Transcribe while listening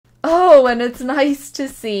Oh, and it's nice to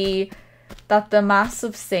see that the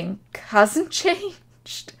massive sink hasn't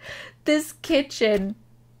changed. This kitchen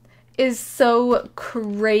is so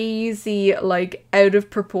crazy, like out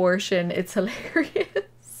of proportion. It's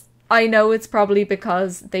hilarious. I know it's probably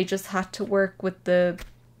because they just had to work with the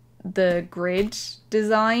grid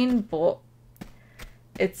design, but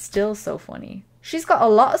it's still so funny. She's got a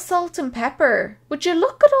lot of salt and pepper. Would you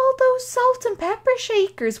look at all those salt and pepper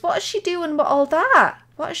shakers? What is she doing with all that?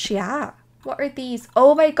 What is she at? What are these?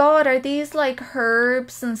 Oh my god, are these like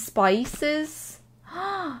herbs and spices?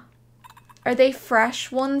 Are they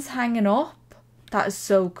fresh ones hanging up? That is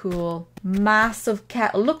so cool. Massive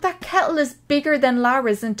kettle. Look, that kettle is bigger than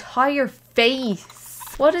Lara's entire face.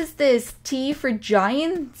 What is this? Tea for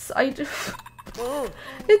giants?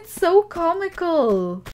 It's so comical.